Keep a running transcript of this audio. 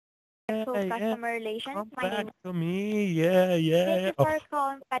Petco yeah. Customer Relations. Come My back name is. to me. Yeah, Thank yeah. you for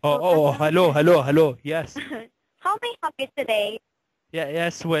calling Oh, Petco oh, Customer. hello, hello, hello. Yes. How may I help you today? Yeah,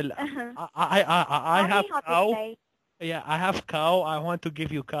 yes. Well, I How may have I help you cow. today? Yeah, I have cow. I want to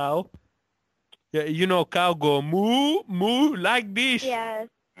give you cow. Yeah, you know, cow go moo, moo like this. Yes.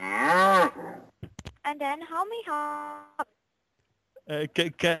 And then how may I help?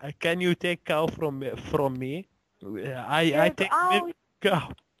 Can you take cow from me? I You're, take milk oh, cow.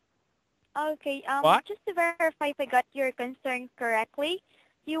 okay. What? Just to verify if I got your concern correctly,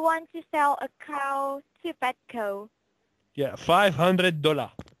 you want to sell a cow to Petco. Yeah, $500.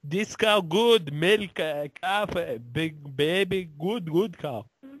 This cow good milk calf, big baby, good cow.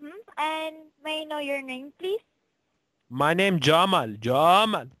 Mm-hmm. And may I know your name, please? My name Jamal.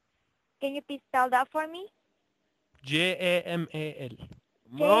 Jamal. Can you please spell that for me? Jamal.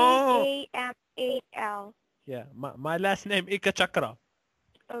 No. Jamal. Yeah, my last name Ika Chakra.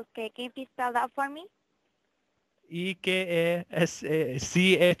 Okay, can you please spell that for me?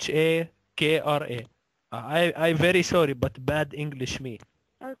 Ekasachakra. I very sorry, but bad English me.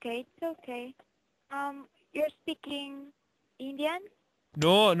 Okay, it's okay. You're speaking Indian?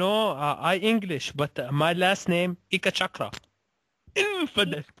 No, no, I English, but my last name Ika Chakra.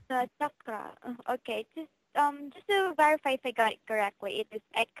 Infidel. It's Chakra. Okay, just to verify if I got it correctly, it is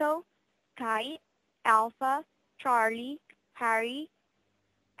Echo, Kite, Alpha, Charlie, Harry,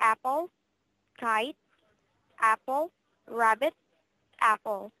 Apple, Kite, Apple, Rabbit,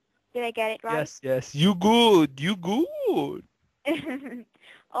 Apple. Did I get it right? Yes, yes. You good. You good.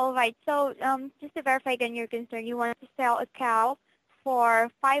 All right. So just to verify again your concern, you want to sell a cow for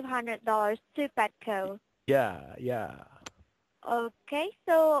 $500 to Petco. Yeah, yeah. Okay.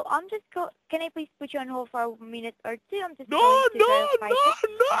 So I'm just Can I please put you on hold for a minute or two? I'm just No, going to no, verify this.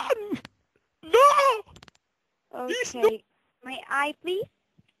 no, no, no. Please, no. Okay. May I please?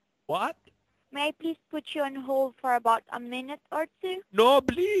 What? May I please put you on hold for about a minute or two? No,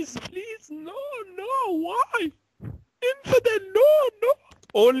 please, please. No, no. Why? Infidel, no, no.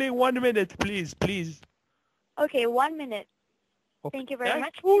 Only 1 minute, please, please. Okay, 1 minute. Okay. Thank you very Thank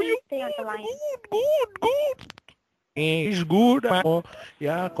much. you. Please stay on the line. Good. He's good. Oh,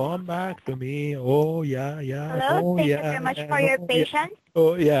 yeah, come back to me. Oh, yeah, yeah. Hello. Oh, Thank you very yeah, much yeah. for your Oh, yeah. patience.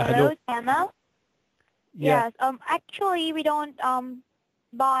 Oh, yeah. Hello. Hello, Emma. Yeah. Yes. Actually, we don't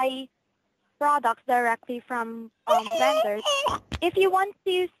buy products directly from vendors. If you want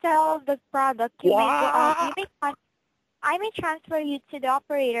to sell the product, What? I may transfer you to the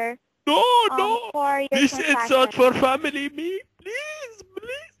operator No, no. for your This is not transaction. for family. Me, please,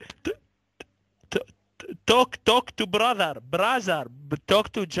 please. Talk to brother.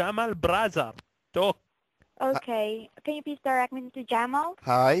 Talk to Jamal, brother. Talk. Okay. Can you please direct me to Jamal?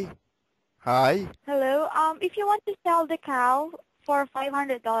 Hi. Hi. Hello. If you want to sell the cow for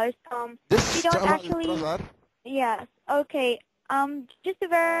 $500, This we is don't Jamal, actually. brother. Yes. Okay. Just to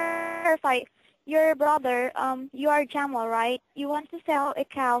verify, your brother, you are Jamal, right? You want to sell a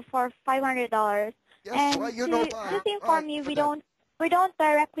cow for $500, Yes, why and you know to buy? just Buy inform you, for we that. don't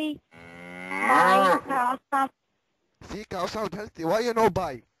directly buy cows from. See, cow sound healthy. Why you know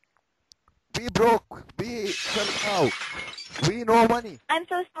buy? We broke. We sell cow. We no money. I'm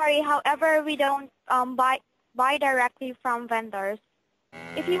so sorry. However, we don't buy directly from vendors.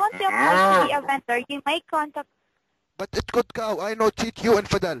 If you want to apply to be a vendor, you may contact. But it's good cow. I know cheat you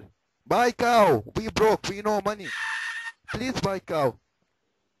infidel. Buy cow. We broke. We no money. Please buy cow.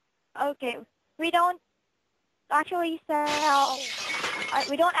 Okay, we don't actually sell.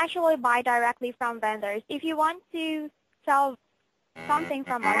 We don't actually buy directly from vendors. If you want to sell something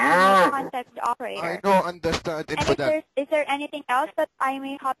from us, you may contact the I operator. know understand And infidel. is there anything else that I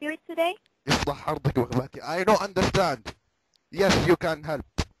may help you with today? يصبح عرضك وغباكي. I know understand. Yes, you can help.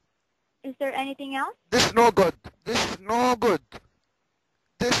 Is there anything else? This no good. This no good.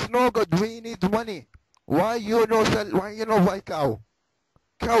 This no good. We need money. Why you no sell? Why you no buy cow?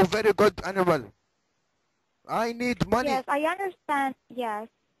 Cow very good animal. I need money. Yes, I understand. Yes,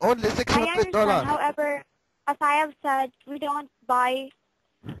 Only I understand. $600. However, as I have said, we don't buy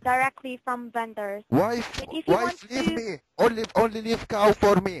directly from vendors. Wife, But if you want wife, leave to, me. Only leave cow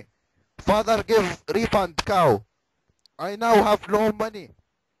for me. Father give refund cow. I now have no money.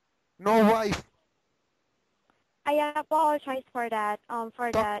 No wife. I apologize for that. Talk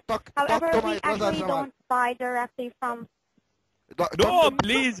However, to we my brother actually Jamal. don't buy directly from. Talk No, to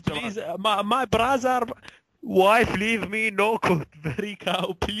please, Jamal. please. My brother, wife, leave me. No good. Very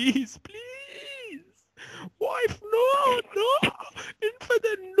cow. Please, please. Wife, no, no.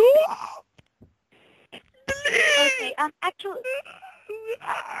 Infidel, no. Okay, Please. actually,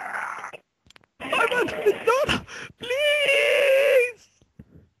 $500. Please.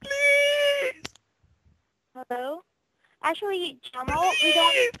 Please. Actually, Jamal, we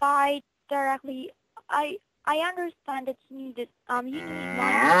don't buy directly. I understand that you need money.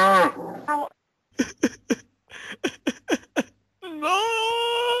 How No!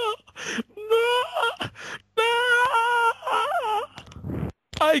 No! No!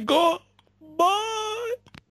 I go